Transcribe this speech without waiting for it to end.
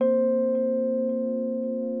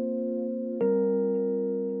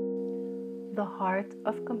the Heart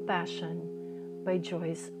of Compassion by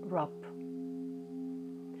Joyce Rupp.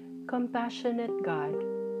 Compassionate God,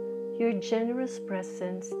 your generous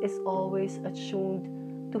presence is always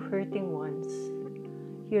attuned to hurting ones.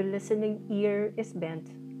 Your listening ear is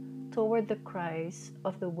bent toward the cries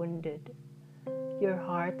of the wounded. Your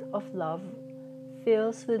heart of love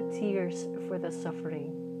fills with tears for the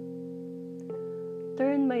suffering.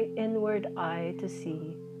 Turn my inward eye to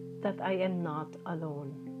see that I am not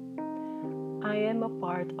alone. I am a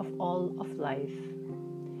part of all of life.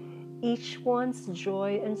 Each one's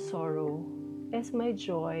joy and sorrow is my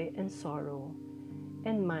joy and sorrow,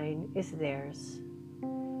 and mine is theirs.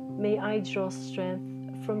 May I draw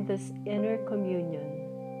strength from this inner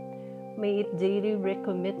communion. May it daily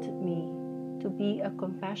recommit me to be a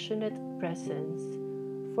compassionate presence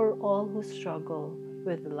for all who struggle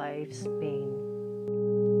with life's pain.